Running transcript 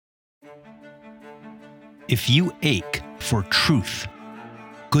If you ache for truth,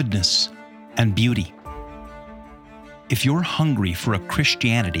 goodness, and beauty, if you're hungry for a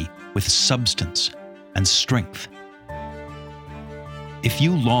Christianity with substance and strength, if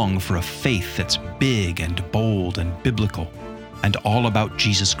you long for a faith that's big and bold and biblical and all about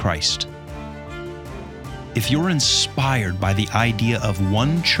Jesus Christ, if you're inspired by the idea of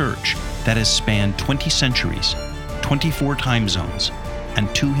one church that has spanned 20 centuries, 24 time zones,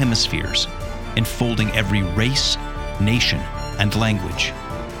 and 2 hemispheres, enfolding every race, nation, and language,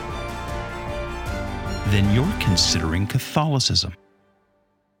 then you're considering Catholicism.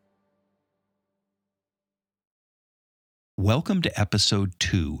 Welcome to episode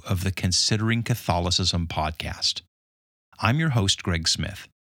 2 of the Considering Catholicism podcast. I'm your host, Greg Smith,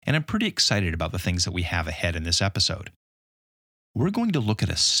 and I'm pretty excited about the things that we have ahead in this episode. We're going to look at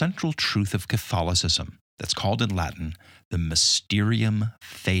a central truth of Catholicism that's called in Latin the Mysterium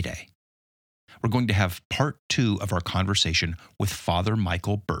Fidei. We're going to have part 2 of our conversation with Father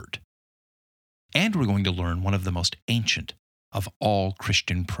Michael Burt. And we're going to learn one of the most ancient of all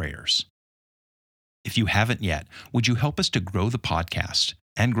Christian prayers. If you haven't yet, would you help us to grow the podcast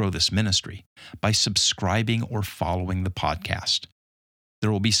and grow this ministry by subscribing or following the podcast?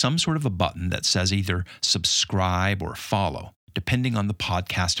 There will be some sort of a button that says either subscribe or follow, depending on the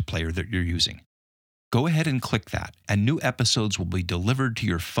podcast player that you're using. Go ahead and click that, and new episodes will be delivered to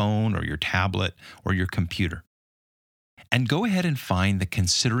your phone or your tablet or your computer. And go ahead and find the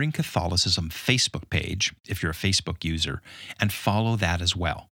Considering Catholicism Facebook page, if you're a Facebook user, and follow that as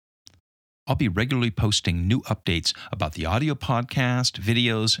well. I'll be regularly posting new updates about the audio podcast,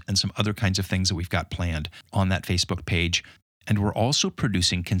 videos, and some other kinds of things that we've got planned on that Facebook page. And we're also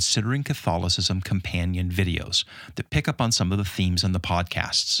producing Considering Catholicism companion videos that pick up on some of the themes in the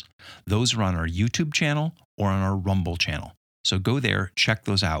podcasts. Those are on our YouTube channel or on our Rumble channel. So go there, check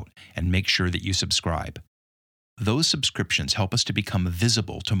those out, and make sure that you subscribe. Those subscriptions help us to become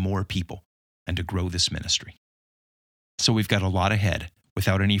visible to more people and to grow this ministry. So we've got a lot ahead.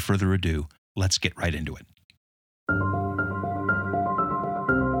 Without any further ado, let's get right into it.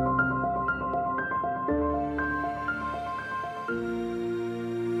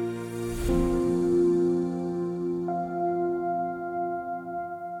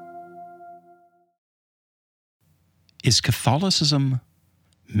 Is Catholicism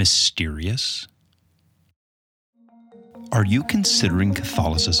mysterious? Are you considering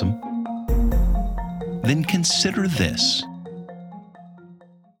Catholicism? Then consider this.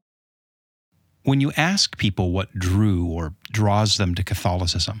 When you ask people what drew or draws them to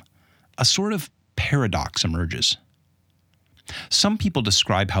Catholicism, a sort of paradox emerges. Some people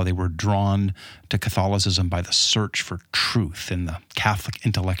describe how they were drawn to Catholicism by the search for truth in the Catholic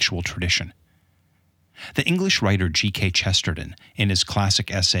intellectual tradition. The English writer G.K. Chesterton, in his classic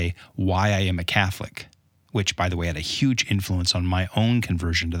essay, Why I Am a Catholic, which, by the way, had a huge influence on my own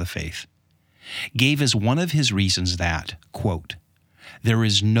conversion to the faith, gave as one of his reasons that, quote, there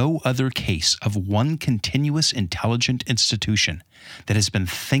is no other case of one continuous intelligent institution that has been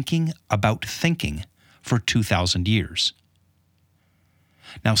thinking about thinking for 2,000 years.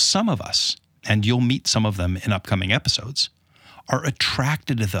 Now, some of us, and you'll meet some of them in upcoming episodes, are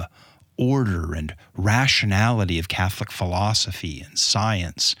attracted to the order and rationality of Catholic philosophy and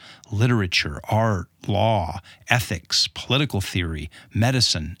science, literature, art, law, ethics, political theory,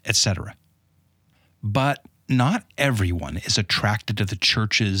 medicine, etc. But not everyone is attracted to the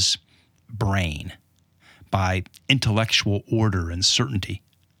Church's brain by intellectual order and certainty.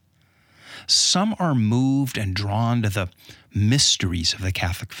 Some are moved and drawn to the mysteries of the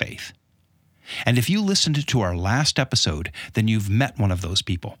Catholic faith. And if you listened to our last episode, then you've met one of those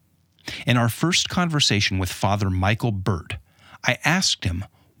people. In our first conversation with Father Michael Burt, I asked him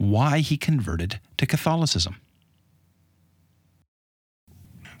why he converted to Catholicism.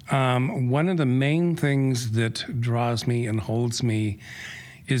 One of the main things that draws me and holds me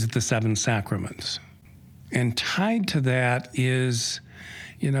is the 7 sacraments. And tied to that is,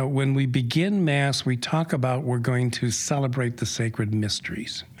 when we begin Mass, we talk about we're going to celebrate the sacred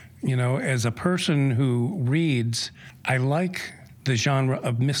mysteries. As a person who reads, I like the genre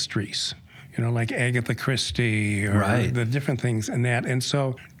of mysteries, like Agatha Christie or the different things and that. And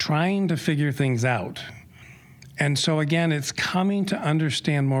so trying to figure things out. And so again, it's coming to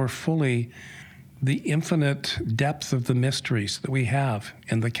understand more fully the infinite depth of the mysteries that we have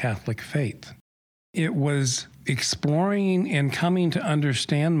in the Catholic faith. It was exploring and coming to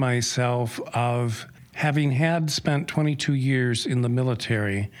understand myself of having had spent 22 years in the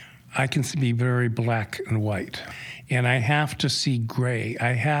military. I can be very black and white, and I have to see gray.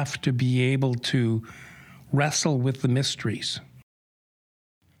 I have to be able to wrestle with the mysteries.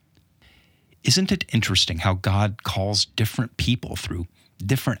 Isn't it interesting how God calls different people through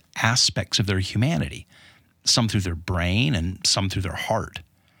different aspects of their humanity, some through their brain and some through their heart?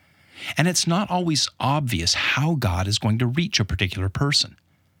 And it's not always obvious how God is going to reach a particular person.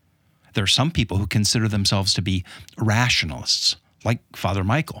 There are some people who consider themselves to be rationalists, like Father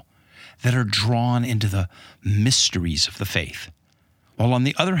Michael, that are drawn into the mysteries of the faith. While on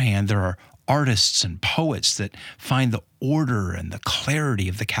the other hand, there are artists and poets that find the order and the clarity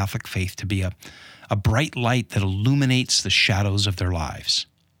of the Catholic faith to be a bright light that illuminates the shadows of their lives.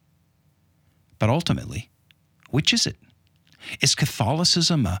 But ultimately, which is it? Is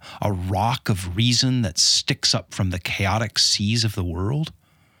Catholicism a rock of reason that sticks up from the chaotic seas of the world?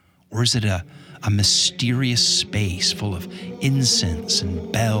 Or is it a mysterious space full of incense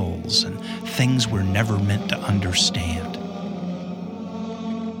and bells and things we're never meant to understand?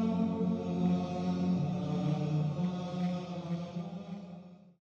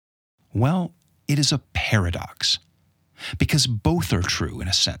 Well, it is a paradox, because both are true in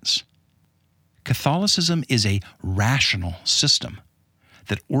a sense. Catholicism is a rational system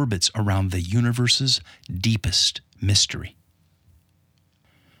that orbits around the universe's deepest mystery.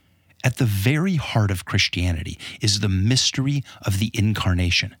 At the very heart of Christianity is the mystery of the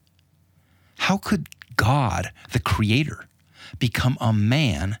Incarnation. How could God, the Creator, become a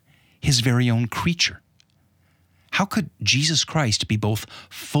man, his very own creature? How could Jesus Christ be both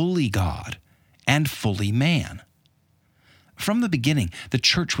fully God and fully man? From the beginning, the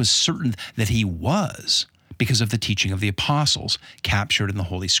Church was certain that he was because of the teaching of the apostles captured in the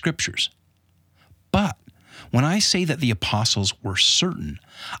Holy Scriptures. But when I say that the apostles were certain,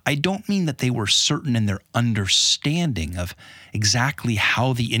 I don't mean that they were certain in their understanding of exactly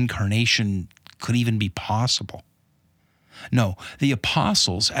how the incarnation could even be possible. No, the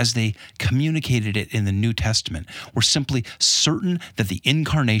apostles, as they communicated it in the New Testament, were simply certain that the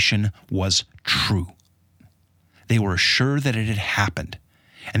incarnation was true. They were assured that it had happened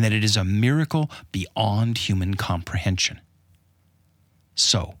and that it is a miracle beyond human comprehension.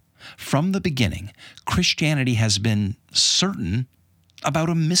 So, from the beginning, Christianity has been certain about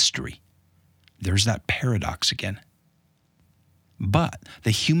a mystery. There's that paradox again. But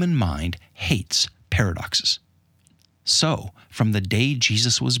the human mind hates paradoxes. So, from the day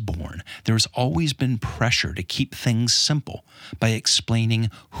Jesus was born, there has always been pressure to keep things simple by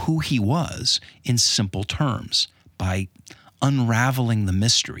explaining who he was in simple terms, by unraveling the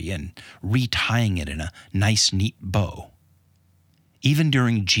mystery and retying it in a nice, neat bow. Even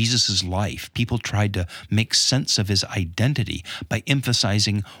during Jesus' life, people tried to make sense of his identity by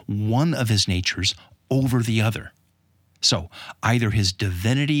emphasizing one of his natures over the other. So either his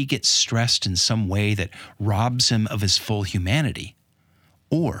divinity gets stressed in some way that robs him of his full humanity,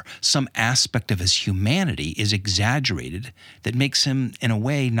 or some aspect of his humanity is exaggerated that makes him, in a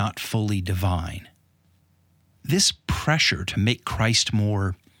way, not fully divine. This pressure to make Christ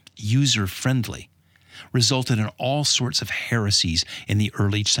more user-friendly resulted in all sorts of heresies in the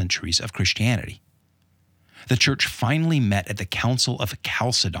early centuries of Christianity. The Church finally met at the Council of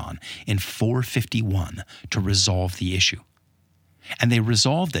Chalcedon in 451 to resolve the issue. And they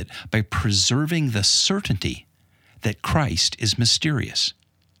resolved it by preserving the certainty that Christ is mysterious.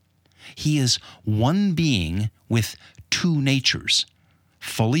 He is one being with two natures,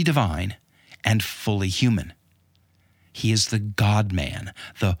 fully divine and fully human. He is the God-man,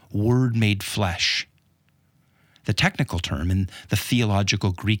 the Word made flesh. The technical term in the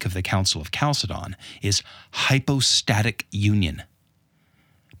theological Greek of the Council of Chalcedon is hypostatic union.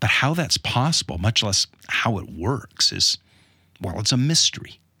 But how that's possible, much less how it works, is, well, it's a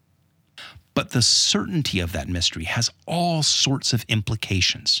mystery. But the certainty of that mystery has all sorts of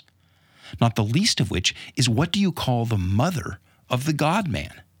implications, not the least of which is, what do you call the mother of the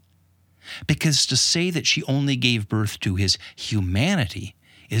God-man? Because to say that she only gave birth to his humanity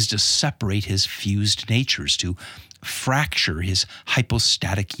is to separate his fused natures, to fracture his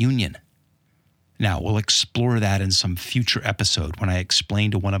hypostatic union. Now, we'll explore that in some future episode when I explain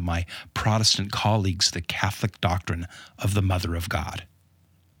to one of my Protestant colleagues the Catholic doctrine of the Mother of God.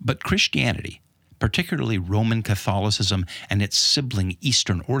 But Christianity, particularly Roman Catholicism and its sibling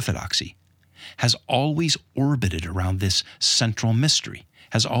Eastern Orthodoxy, has always orbited around this central mystery,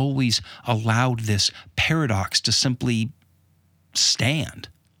 has always allowed this paradox to simply stand,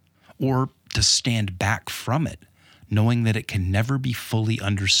 or to stand back from it, knowing that it can never be fully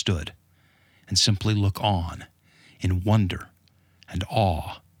understood, and simply look on in wonder and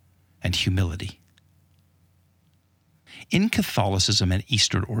awe and humility. In Catholicism and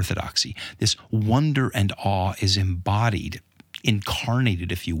Eastern Orthodoxy, this wonder and awe is embodied,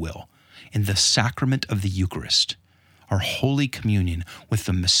 incarnated, if you will, in the sacrament of the Eucharist, our Holy Communion with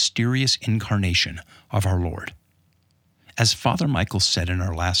the mysterious incarnation of our Lord. As Father Michael said in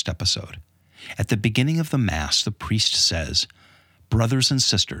our last episode, at the beginning of the Mass, the priest says, "Brothers and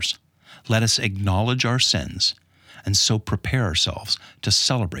sisters, let us acknowledge our sins and so prepare ourselves to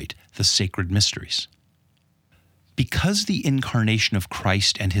celebrate the sacred mysteries." Because the incarnation of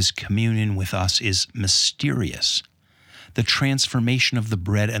Christ and his communion with us is mysterious, the transformation of the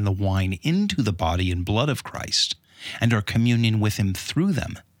bread and the wine into the body and blood of Christ and our communion with him through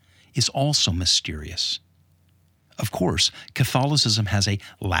them is also mysterious. Of course, Catholicism has a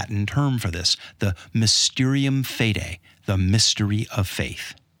Latin term for this, the mysterium fidei, the mystery of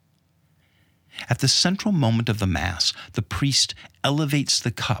faith. At the central moment of the Mass, the priest elevates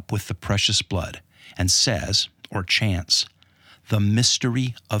the cup with the precious blood and says, or chants, "The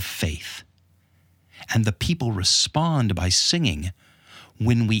mystery of faith." And the people respond by singing,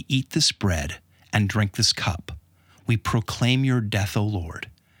 "When we eat this bread and drink this cup, we proclaim your death, O Lord,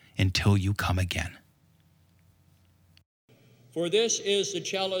 until you come again." For this is the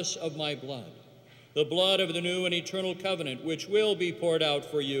chalice of my blood, the blood of the new and eternal covenant, which will be poured out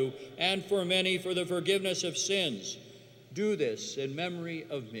for you and for many for the forgiveness of sins. Do this in memory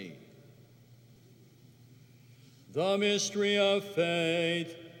of me. The mystery of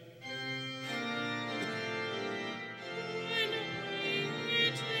faith.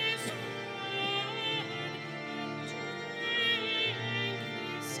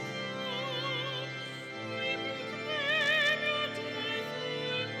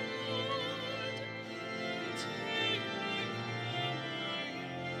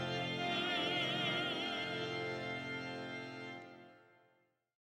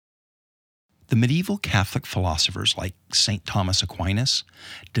 The medieval Catholic philosophers like St. Thomas Aquinas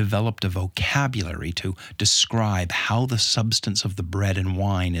developed a vocabulary to describe how the substance of the bread and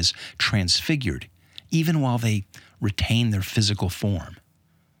wine is transfigured, even while they retain their physical form.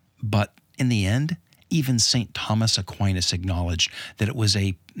 But in the end, even St. Thomas Aquinas acknowledged that it was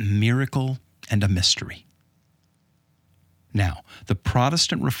a miracle and a mystery. Now, the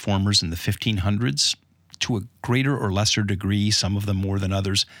Protestant reformers in the 1500s, to a greater or lesser degree, some of them more than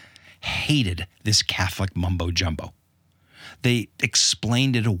others, hated this Catholic mumbo-jumbo. They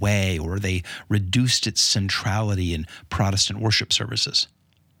explained it away, or they reduced its centrality in Protestant worship services.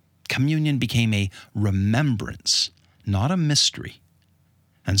 Communion became a remembrance, not a mystery.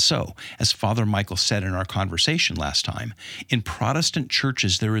 And so, as Father Michael said in our conversation last time, in Protestant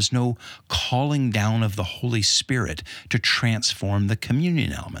churches there is no calling down of the Holy Spirit to transform the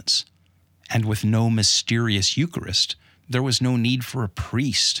communion elements. And with no mysterious Eucharist, there was no need for a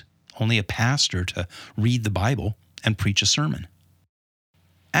priest, only a pastor, to read the Bible and preach a sermon.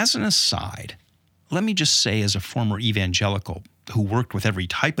 As an aside, let me just say, as a former evangelical who worked with every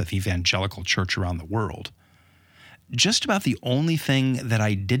type of evangelical church around the world, just about the only thing that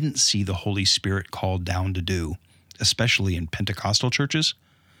I didn't see the Holy Spirit called down to do, especially in Pentecostal churches,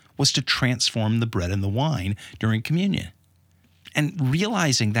 was to transform the bread and the wine during communion. And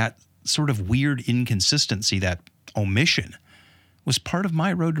realizing that sort of weird inconsistency, that omission, was part of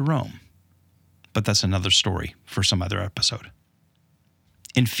my road to Rome. But that's another story for some other episode.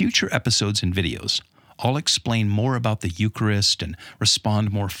 In future episodes and videos, I'll explain more about the Eucharist and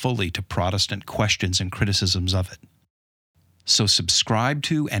respond more fully to Protestant questions and criticisms of it. So subscribe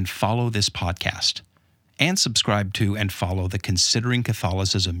to and follow this podcast, and subscribe to and follow the Considering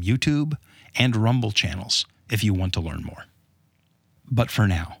Catholicism YouTube and Rumble channels if you want to learn more. But for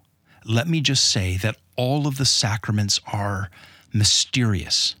now, let me just say that all of the sacraments are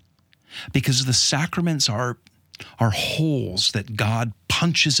mysterious, because the sacraments are holes that God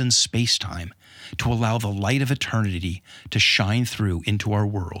punches in space-time to allow the light of eternity to shine through into our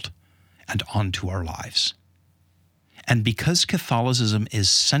world and onto our lives. And because Catholicism is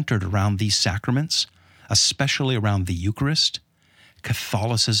centered around these sacraments, especially around the Eucharist,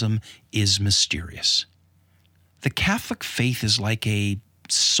 Catholicism is mysterious. The Catholic faith is like a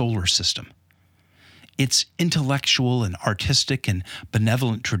solar system. Its intellectual and artistic and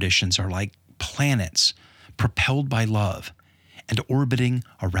benevolent traditions are like planets propelled by love and orbiting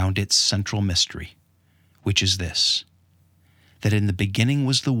around its central mystery, which is this: that in the beginning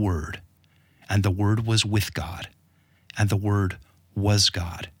was the Word, and the Word was with God, and the Word was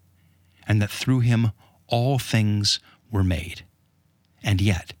God, and that through him all things were made. And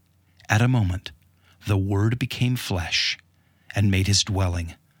yet, at a moment, the Word became flesh and made his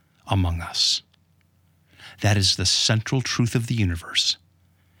dwelling among us. That is the central truth of the universe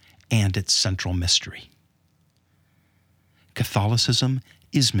and its central mystery. Catholicism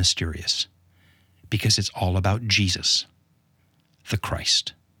is mysterious because it's all about Jesus, the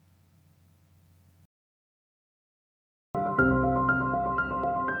Christ.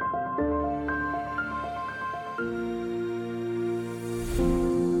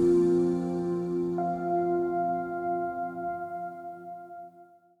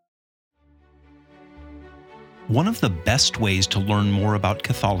 One of the best ways to learn more about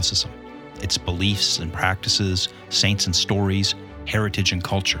Catholicism, its beliefs and practices, saints and stories, heritage and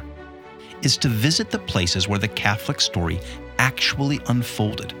culture, is to visit the places where the Catholic story actually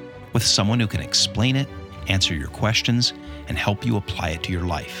unfolded with someone who can explain it, answer your questions, and help you apply it to your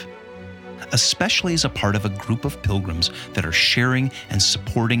life, especially as a part of a group of pilgrims that are sharing and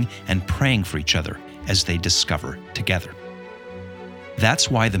supporting and praying for each other as they discover together.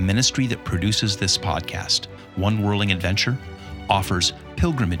 That's why the ministry that produces this podcast, One Whirling Adventure, offers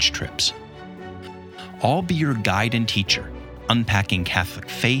pilgrimage trips. I'll be your guide and teacher, unpacking Catholic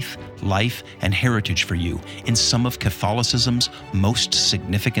faith, life, and heritage for you in some of Catholicism's most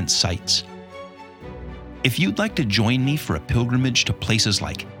significant sites. If you'd like to join me for a pilgrimage to places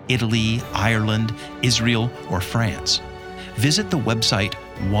like Italy, Ireland, Israel, or France, visit the website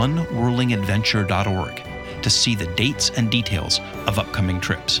onewhirlingadventure.org to see the dates and details of upcoming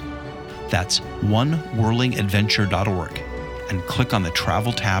trips. That's onewhirlingadventure.org, and click on the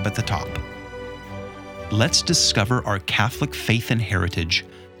Travel tab at the top. Let's discover our Catholic faith and heritage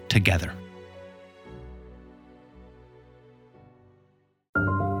together.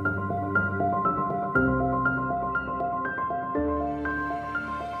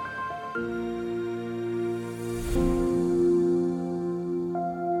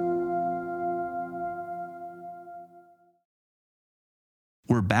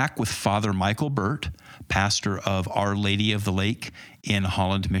 We're back with Father Michael Burt, pastor of Our Lady of the Lake in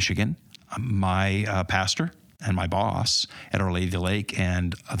Holland, Michigan, my pastor and my boss at Our Lady of the Lake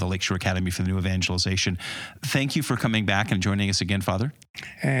and the Lakeshore Academy for the New Evangelization. Thank you for coming back and joining us again, Father.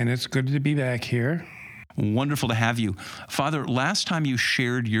 And it's good to be back here. Wonderful to have you. Father, last time you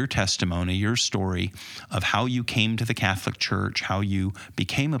shared your testimony, your story of how you came to the Catholic Church, how you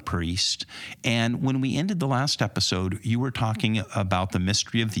became a priest. And when we ended the last episode, you were talking about the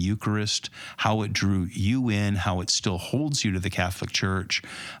mystery of the Eucharist, how it drew you in, how it still holds you to the Catholic Church,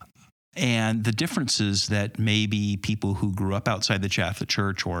 and the differences that maybe people who grew up outside the Catholic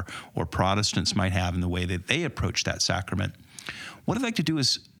Church or Protestants might have in the way that they approach that sacrament. What I'd like to do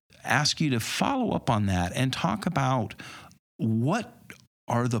is ask you to follow up on that and talk about what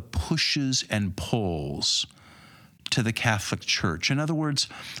are the pushes and pulls to the Catholic Church. In other words,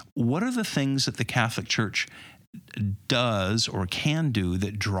 what are the things that the Catholic Church does or can do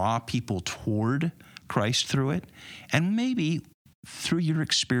that draw people toward Christ through it? And maybe through your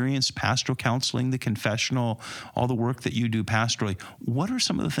experience, pastoral counseling, the confessional, all the work that you do pastorally, what are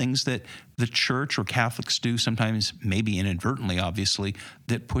some of the things that the church or Catholics do, sometimes maybe inadvertently, obviously,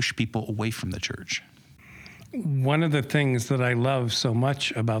 that push people away from the church? One of the things that I love so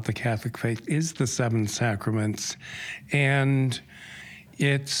much about the Catholic faith is the seven sacraments. And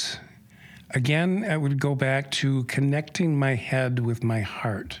it's, again, I would go back to connecting my head with my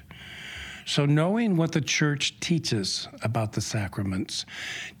heart. So knowing what the church teaches about the sacraments,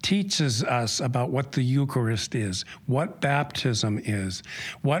 teaches us about what the Eucharist is, what baptism is,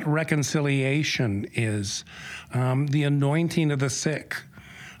 what reconciliation is, the anointing of the sick,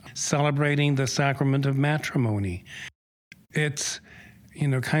 celebrating the sacrament of matrimony. It's,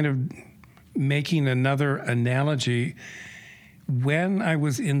 kind of making another analogy. When I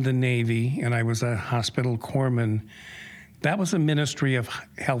was in the Navy and I was a hospital corpsman, that was a ministry of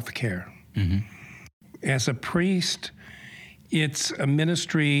health care. Mm-hmm. As a priest, it's a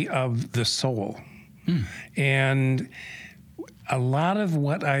ministry of the soul. And a lot of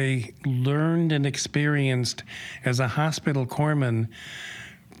what I learned and experienced as a hospital corpsman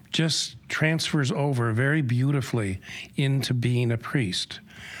just transfers over very beautifully into being a priest.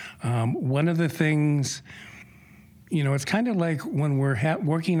 One of the things, it's kind of like when we're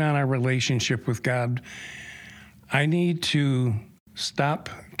working on our relationship with God, I need to stop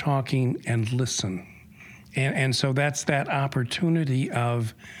talking and listen. And so that's that opportunity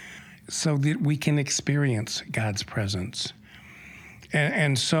so that we can experience God's presence.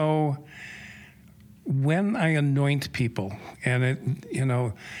 And so when I anoint people, and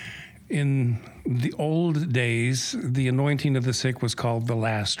in the old days, the anointing of the sick was called the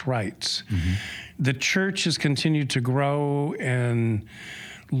last rites. Mm-hmm. The church has continued to grow and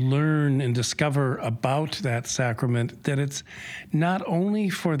learn and discover about that sacrament, that it's not only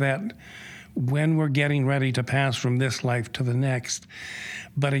for that when we're getting ready to pass from this life to the next,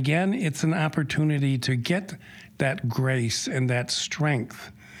 but again, it's an opportunity to get that grace and that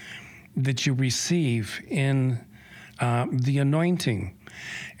strength that you receive in the anointing.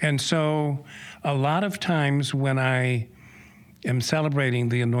 And so a lot of times when I am celebrating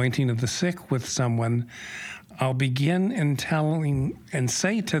the anointing of the sick with someone, I'll begin and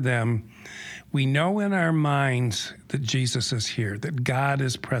say to them, We know in our minds that Jesus is here, that God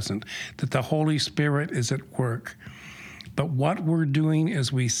is present, that the Holy Spirit is at work. But what we're doing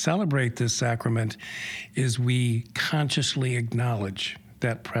as we celebrate this sacrament is we consciously acknowledge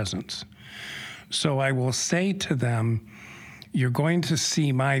that presence. So I will say to them, you're going to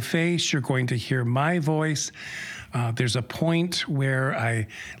see my face, you're going to hear my voice. There's a point where I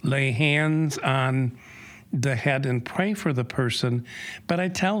lay hands on the head and pray for the person, but I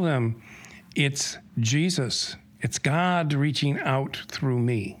tell them it's Jesus, it's God reaching out through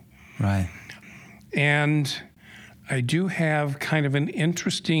me. Right. And I do have kind of an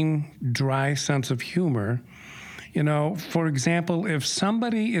interesting, dry sense of humor. You know, for example, if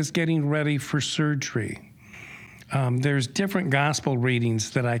somebody is getting ready for surgery, there's different gospel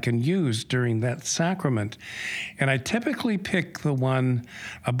readings that I can use during that sacrament. And I typically pick the one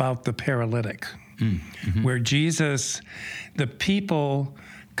about the paralytic, where Jesus, the people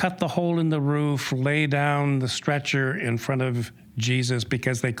cut the hole in the roof, lay down the stretcher in front of Jesus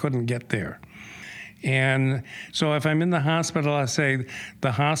because they couldn't get there. And so if I'm in the hospital, I say,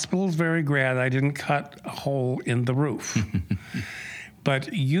 the hospital's very glad I didn't cut a hole in the roof.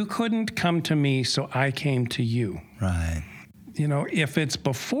 But you couldn't come to me, so I came to you. Right. You know, if it's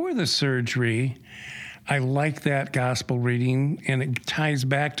before the surgery, I like that gospel reading, and it ties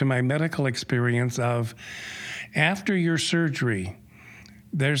back to my medical experience of after your surgery,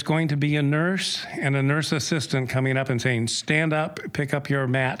 there's going to be a nurse and a nurse assistant coming up and saying, stand up, pick up your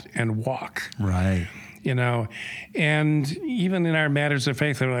mat, and walk. Right. You know, and even in our matters of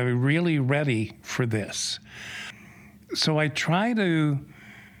faith, are we really ready for this? So I try to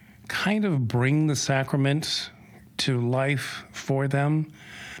kind of bring the sacraments to life for them.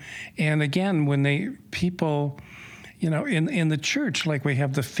 And again, when people, you know, in the church, like we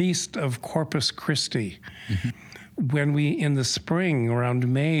have the Feast of Corpus Christi, when in the spring, around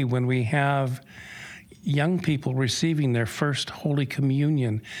May, when we have young people receiving their first Holy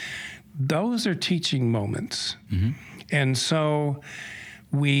Communion, those are teaching moments. And so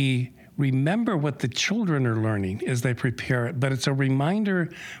we remember what the children are learning as they prepare it, but it's a reminder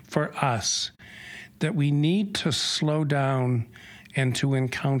for us that we need to slow down and to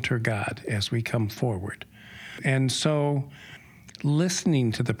encounter God as we come forward. And so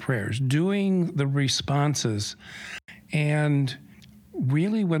listening to the prayers, doing the responses, and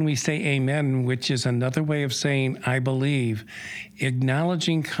really when we say amen, which is another way of saying I believe,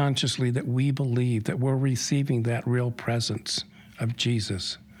 acknowledging consciously that we believe, that we're receiving that real presence of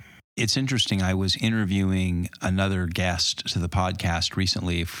Jesus. It's interesting. I was interviewing another guest to the podcast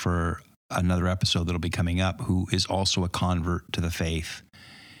recently for another episode that'll be coming up, who is also a convert to the faith.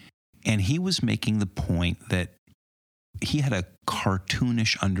 And he was making the point that he had a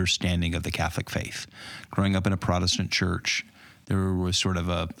cartoonish understanding of the Catholic faith. Growing up in a Protestant church, there was sort of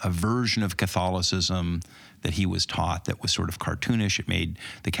a version of Catholicism that he was taught that was sort of cartoonish. It made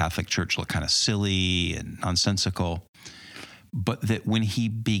the Catholic Church look kind of silly and nonsensical. But that when he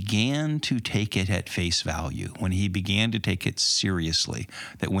began to take it at face value, when he began to take it seriously,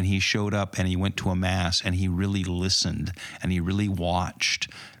 that when he showed up and he went to a mass and he really listened and he really watched,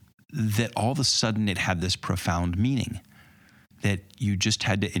 that all of a sudden it had this profound meaning, that you just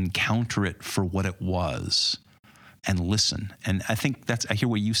had to encounter it for what it was and listen. And I think I hear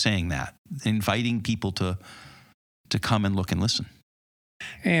what you saying, that, inviting people to come and look and listen.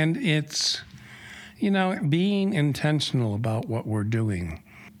 And it's, you know, being intentional about what we're doing.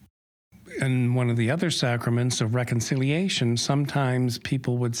 And one of the other sacraments of reconciliation, sometimes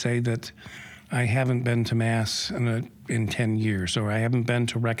people would say that I haven't been to Mass in 10 years, or I haven't been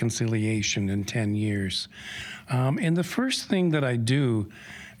to reconciliation in 10 years. And the first thing that I do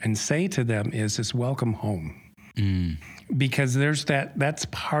and say to them is welcome home. Because there's that's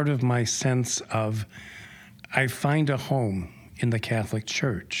part of my sense of I find a home in the Catholic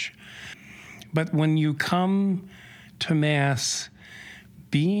Church. But when you come to Mass,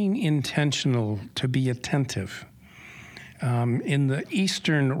 being intentional to be attentive. In the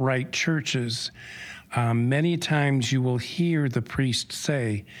Eastern Rite churches, many times you will hear the priest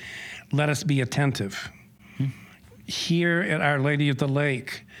say, let us be attentive. Here at Our Lady of the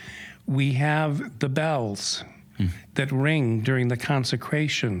Lake, we have the bells that ring during the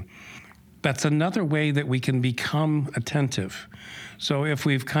consecration. That's another way that we can become attentive. So if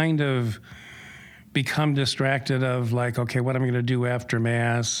we've kind of become distracted of like, okay, what am I going to do after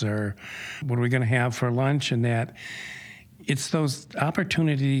Mass, or what are we going to have for lunch, and that, it's those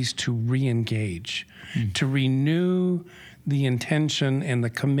opportunities to re-engage, to renew the intention and the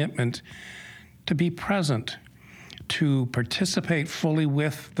commitment to be present, to participate fully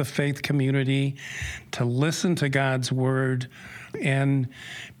with the faith community, to listen to God's word, and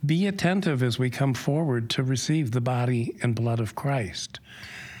be attentive as we come forward to receive the body and blood of Christ.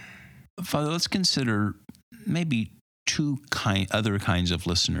 Father, let's consider maybe two other kinds of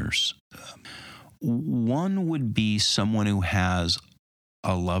listeners. One would be someone who has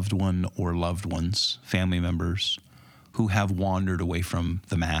a loved one or loved ones, family members, who have wandered away from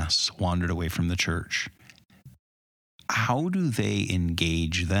the Mass, wandered away from the church. How do they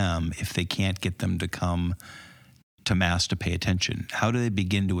engage them if they can't get them to come to Mass to pay attention? How do they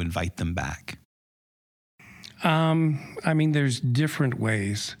begin to invite them back? There's different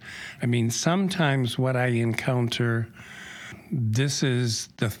ways. Sometimes what I encounter, this is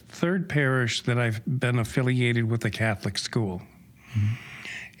the third parish that I've been affiliated with a Catholic school. Mm-hmm.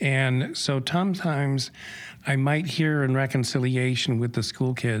 And so sometimes I might hear in reconciliation with the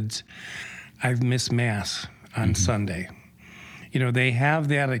school kids, I've missed Mass on Sunday. They have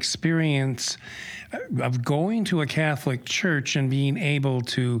that experience of going to a Catholic church and being able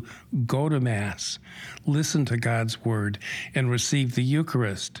to go to Mass, listen to God's Word, and receive the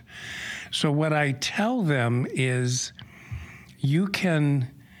Eucharist. So what I tell them is, you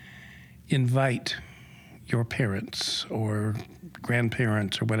can invite your parents or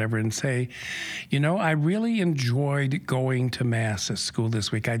grandparents or whatever and say, I really enjoyed going to Mass at school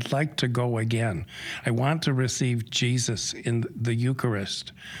this week. I'd like to go again. I want to receive Jesus in the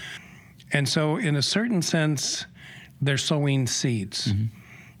Eucharist. And so in a certain sense, they're sowing seeds,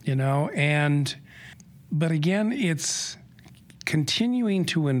 but again, it's continuing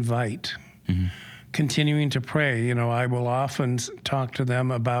to invite, continuing to pray. I will often talk to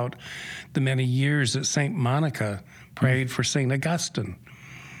them about the many years that St. Monica prayed for St. Augustine.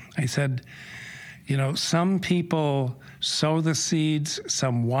 I said, some people sow the seeds,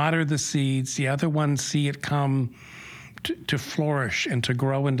 some water the seeds, the other ones see it come to flourish and to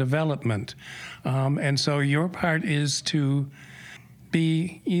grow in development. And so your part is to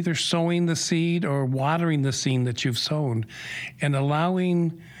be either sowing the seed or watering the seed that you've sown and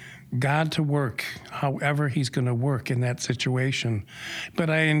allowing God to work however he's going to work in that situation. But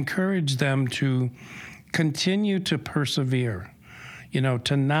I encourage them to continue to persevere,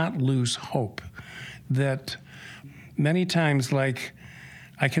 to not lose hope. That many times, like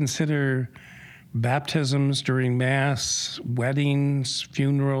I consider baptisms during Mass, weddings,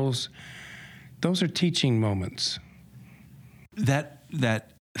 funerals, those are teaching moments.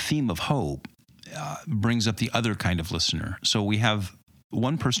 That theme of hope brings up the other kind of listener. So we have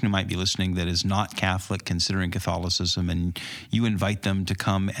one person who might be listening that is not Catholic, considering Catholicism, and you invite them to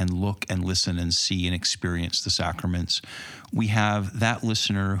come and look and listen and see and experience the sacraments. We have that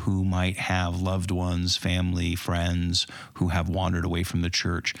listener who might have loved ones, family, friends who have wandered away from the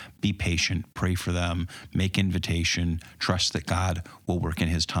church. Be patient, pray for them, make invitation, trust that God will work in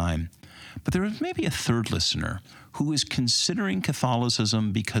his time. But there is maybe a third listener who is considering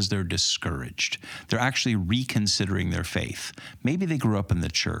Catholicism because they're discouraged. They're actually reconsidering their faith. Maybe they grew up in the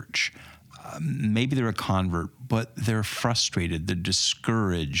church. Maybe they're a convert, but they're frustrated. They're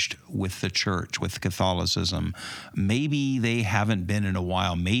discouraged with the church, with Catholicism. Maybe they haven't been in a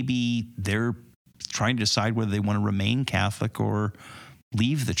while. Maybe they're trying to decide whether they want to remain Catholic or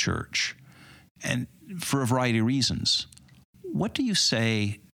leave the church, and for a variety of reasons. What do you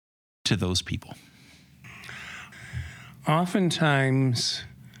say to those people? Oftentimes,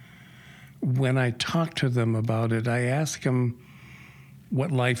 when I talk to them about it, I ask them what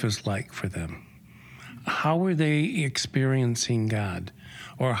life is like for them. How are they experiencing God?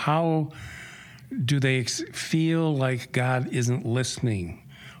 Or how do they feel like God isn't listening?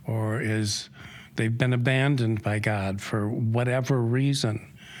 Or they've been abandoned by God for whatever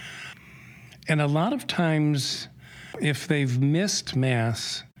reason? And a lot of times, if they've missed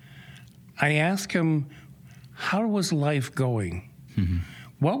Mass, I ask them, how was life going? Mm-hmm.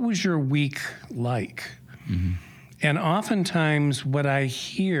 What was your week like? Mm-hmm. And oftentimes what I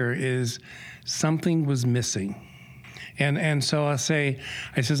hear is something was missing. And so I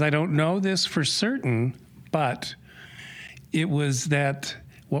says, I don't know this for certain, but it was that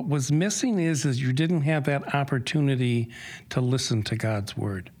what was missing is you didn't have that opportunity to listen to God's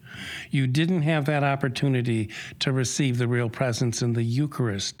word. You didn't have that opportunity to receive the real presence in the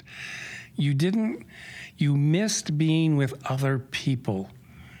Eucharist. You missed being with other people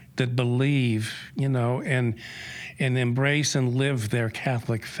that believe, and embrace and live their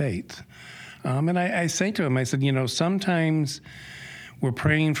Catholic faith. And I say to him, I said, sometimes we're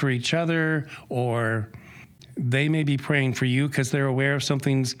praying for each other, or they may be praying for you because they're aware of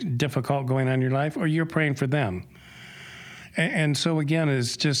something's difficult going on in your life, or you're praying for them. And so again,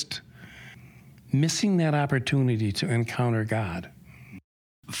 it's just missing that opportunity to encounter God.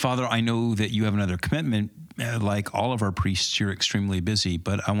 Father, I know that you have another commitment. Like all of our priests, you're extremely busy,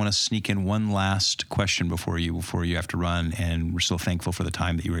 but I want to sneak in one last question before you have to run, and we're so thankful for the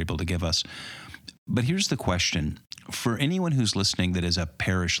time that you were able to give us. But here's the question. For anyone who's listening that is a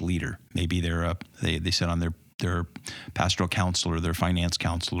parish leader, maybe they sit on their pastoral council or their finance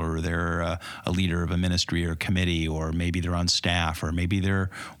counselor, or they're a leader of a ministry or committee, or maybe they're on staff, or maybe they're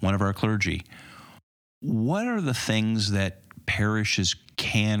one of our clergy. What are the things that parishes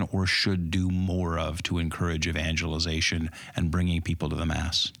can or should do more of to encourage evangelization and bringing people to the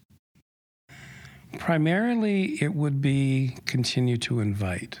Mass? Primarily, it would be continue to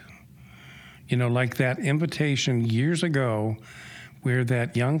invite. Like that invitation years ago where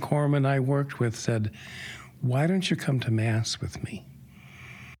that young corpsman I worked with said, "Why don't you come to Mass with me?"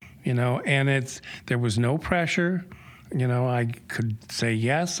 And there was no pressure. I could say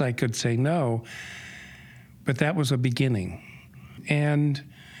yes, I could say no, but that was a beginning. And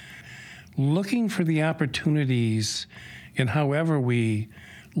looking for the opportunities in however we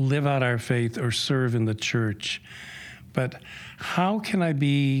live out our faith or serve in the church. But how can I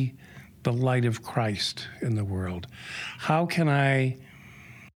be the light of Christ in the world? How can I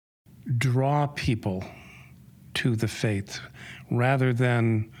draw people to the faith rather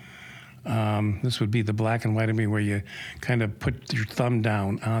than, this would be the black and white of me where you kind of put your thumb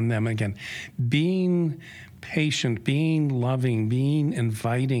down on them again. Being patient, being loving, being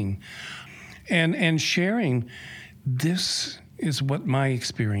inviting, and sharing, this is what my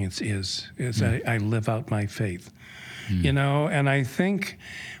experience is I live out my faith. And I think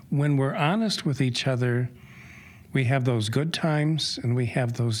when we're honest with each other, we have those good times and we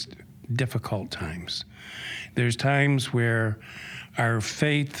have those difficult times. There's times where our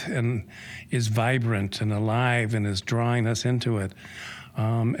faith is vibrant and alive and is drawing us into it.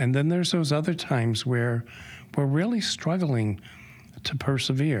 And then there's those other times where we're really struggling to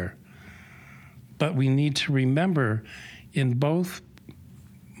persevere. But we need to remember in both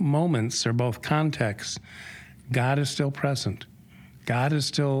moments or both contexts, God is still present. God is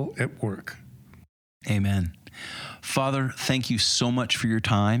still at work. Amen. Father, thank you so much for your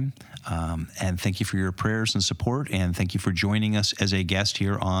time, and thank you for your prayers and support, and thank you for joining us as a guest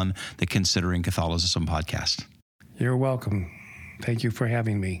here on the Considering Catholicism podcast. You're welcome. Thank you for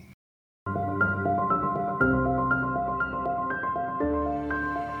having me.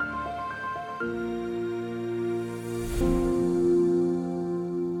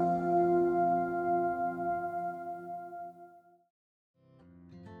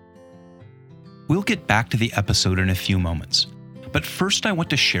 We'll get back to the episode in a few moments, but first I want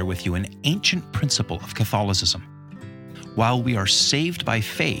to share with you an ancient principle of Catholicism. While we are saved by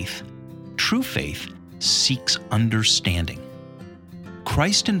faith, true faith seeks understanding.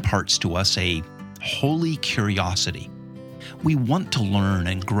 Christ imparts to us a holy curiosity. We want to learn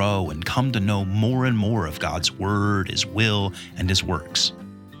and grow and come to know more and more of God's Word, His will, and His works.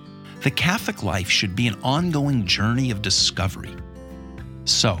 The Catholic life should be an ongoing journey of discovery.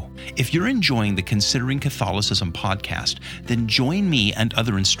 So, if you're enjoying the Considering Catholicism podcast, then join me and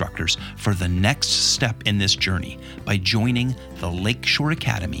other instructors for the next step in this journey by joining the Lakeshore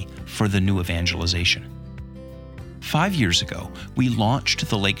Academy for the New Evangelization. 5 years ago, we launched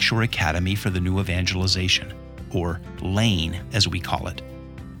the Lakeshore Academy for the New Evangelization, or LANE as we call it,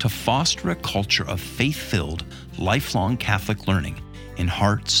 to foster a culture of faith-filled, lifelong Catholic learning in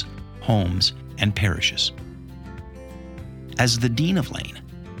hearts, homes, and parishes. As the Dean of LANE,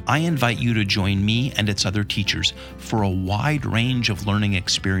 I invite you to join me and its other teachers for a wide range of learning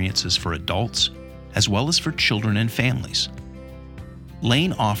experiences for adults, as well as for children and families.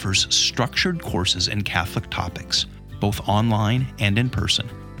 LANE offers structured courses in Catholic topics, both online and in person,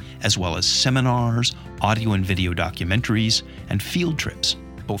 as well as seminars, audio and video documentaries, and field trips,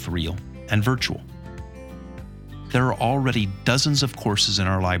 both real and virtual. There are already dozens of courses in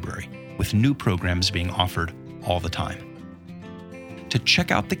our library, with new programs being offered all the time. To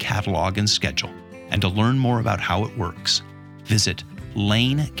check out the catalog and schedule, and to learn more about how it works, visit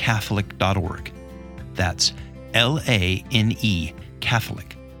lanecatholic.org. That's LANE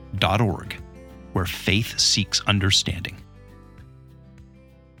Catholic.org, where faith seeks understanding.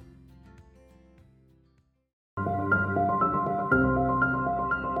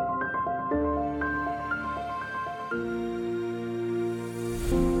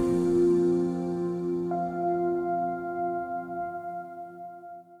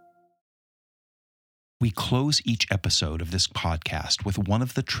 We close each episode of this podcast with one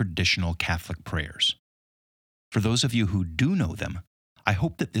of the traditional Catholic prayers. For those of you who do know them, I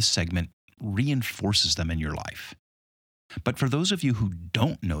hope that this segment reinforces them in your life. But for those of you who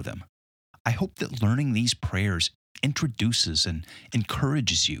don't know them, I hope that learning these prayers introduces and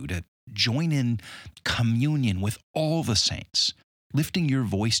encourages you to join in communion with all the saints, lifting your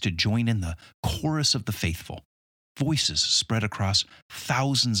voice to join in the chorus of the faithful, voices spread across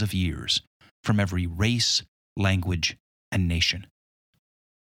thousands of years from every race, language, and nation.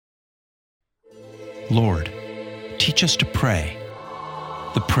 Lord, teach us to pray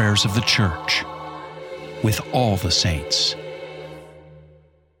the prayers of the Church with all the saints.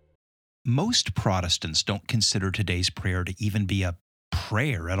 Most Protestants don't consider today's prayer to even be a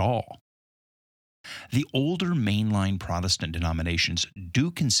prayer at all. The older mainline Protestant denominations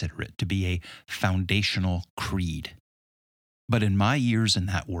do consider it to be a foundational creed. But in my years in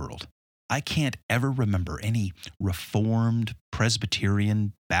that world, I can't ever remember any Reformed,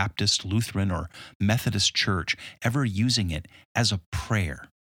 Presbyterian, Baptist, Lutheran, or Methodist church ever using it as a prayer.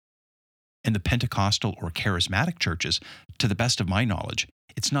 In the Pentecostal or Charismatic churches, to the best of my knowledge,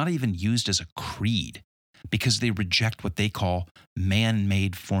 it's not even used as a creed because they reject what they call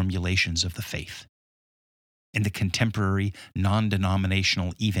man-made formulations of the faith. In the contemporary,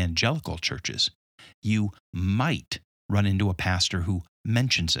 non-denominational evangelical churches, you might run into a pastor who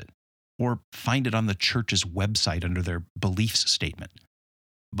mentions it or find it on the church's website under their beliefs statement.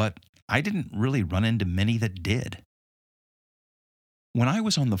 But I didn't really run into many that did. When I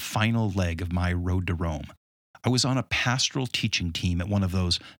was on the final leg of my road to Rome, I was on a pastoral teaching team at one of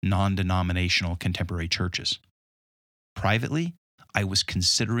those non-denominational contemporary churches. Privately, I was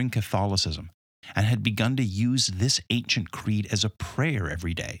considering Catholicism and had begun to use this ancient creed as a prayer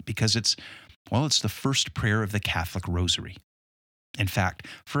every day because it's the first prayer of the Catholic Rosary. In fact,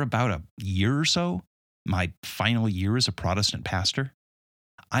 for about a year or so, my final year as a Protestant pastor,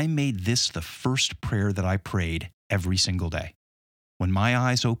 I made this the first prayer that I prayed every single day. When my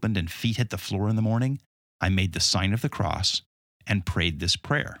eyes opened and feet hit the floor in the morning, I made the sign of the cross and prayed this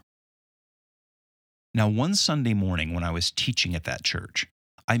prayer. Now, one Sunday morning when I was teaching at that church,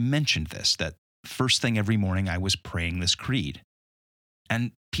 I mentioned this, that first thing every morning I was praying this creed.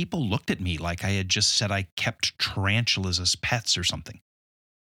 And people looked at me like I had just said I kept tarantulas as pets or something.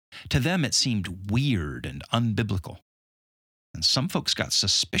 To them, it seemed weird and unbiblical. And some folks got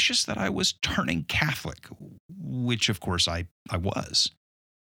suspicious that I was turning Catholic, which of course I was.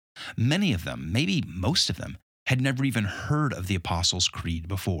 Many of them, maybe most of them, had never even heard of the Apostles' Creed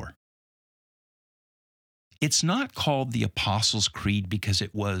before. It's not called the Apostles' Creed because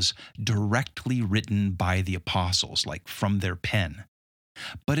it was directly written by the apostles, like from their pen.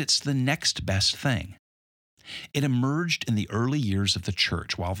 But it's the next best thing. It emerged in the early years of the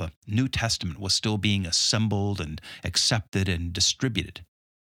church while the New Testament was still being assembled and accepted and distributed.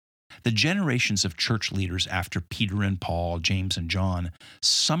 The generations of church leaders after Peter and Paul, James and John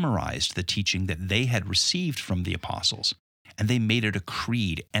summarized the teaching that they had received from the apostles, and they made it a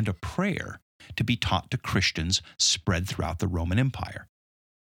creed and a prayer to be taught to Christians spread throughout the Roman Empire.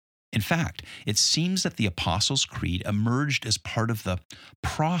 In fact, it seems that the Apostles' Creed emerged as part of the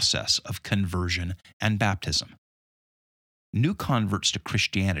process of conversion and baptism. New converts to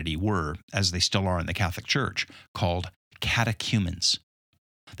Christianity were, as they still are in the Catholic Church, called catechumens.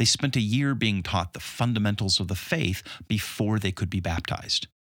 They spent a year being taught the fundamentals of the faith before they could be baptized.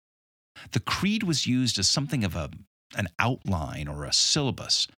 The creed was used as something of an outline or a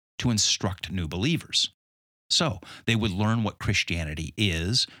syllabus to instruct new believers. So they would learn what Christianity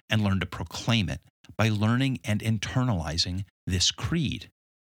is and learn to proclaim it by learning and internalizing this creed.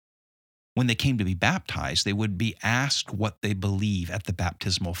 When they came to be baptized, they would be asked what they believe at the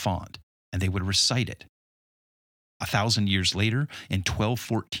baptismal font, and they would recite it. 1,000 years later, in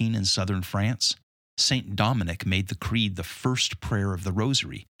 1214 in southern France, Saint Dominic made the creed the first prayer of the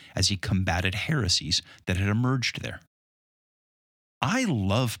Rosary as he combated heresies that had emerged there. I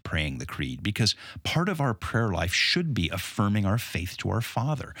love praying the creed because part of our prayer life should be affirming our faith to our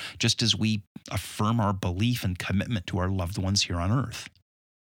Father, just as we affirm our belief and commitment to our loved ones here on earth.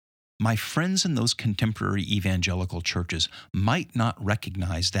 My friends in those contemporary evangelical churches might not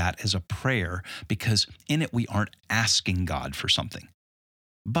recognize that as a prayer because in it we aren't asking God for something.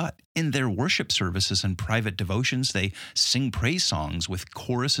 But in their worship services and private devotions, they sing praise songs with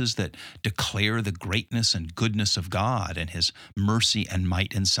choruses that declare the greatness and goodness of God and His mercy and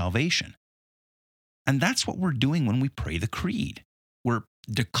might and salvation. And that's what we're doing when we pray the creed. We're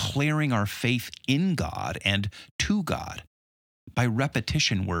declaring our faith in God and to God. By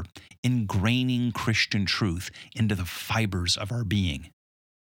repetition, we're ingraining Christian truth into the fibers of our being.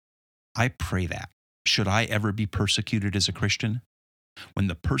 I pray that, should I ever be persecuted as a Christian, when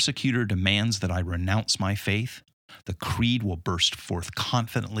the persecutor demands that I renounce my faith, the creed will burst forth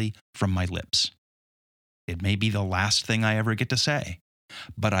confidently from my lips. It may be the last thing I ever get to say,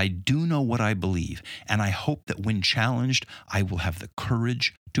 but I do know what I believe, and I hope that when challenged, I will have the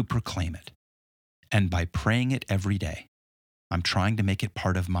courage to proclaim it. And by praying it every day, I'm trying to make it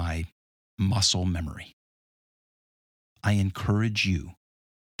part of my muscle memory. I encourage you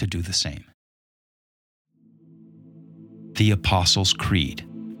to do the same. The Apostles' Creed.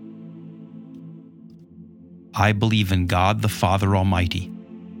 I believe in God the Father Almighty,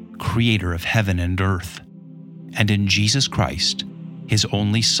 creator of heaven and earth, and in Jesus Christ, his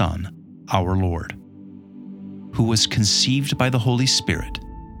only Son, our Lord, who was conceived by the Holy Spirit,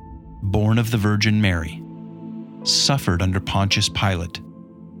 born of the Virgin Mary, suffered under Pontius Pilate,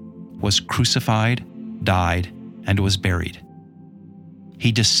 was crucified, died, and was buried.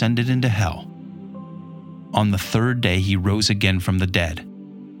 He descended into hell. On the third day he rose again from the dead.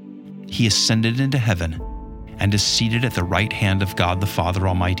 He ascended into heaven and is seated at the right hand of God the Father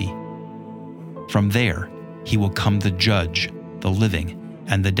Almighty. From there he will come to judge the living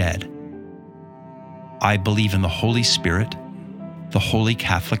and the dead. I believe in the Holy Spirit, the Holy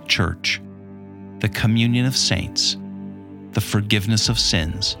Catholic Church, the communion of saints, the forgiveness of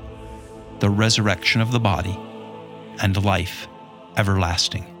sins, the resurrection of the body, and life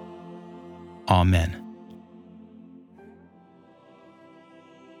everlasting. Amen.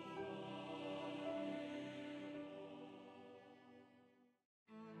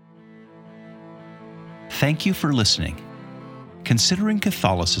 Thank you for listening. Considering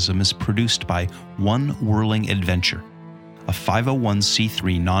Catholicism is produced by One Whirling Adventure, a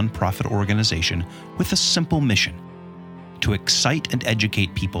 501c3 nonprofit organization with a simple mission: to excite and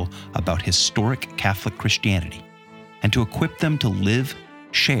educate people about historic Catholic Christianity and to equip them to live,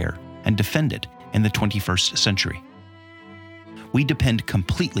 share, and defend it in the 21st century. We depend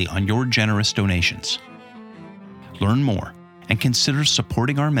completely on your generous donations. Learn more and consider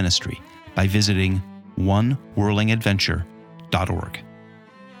supporting our ministry by visiting onewhirlingadventure.org.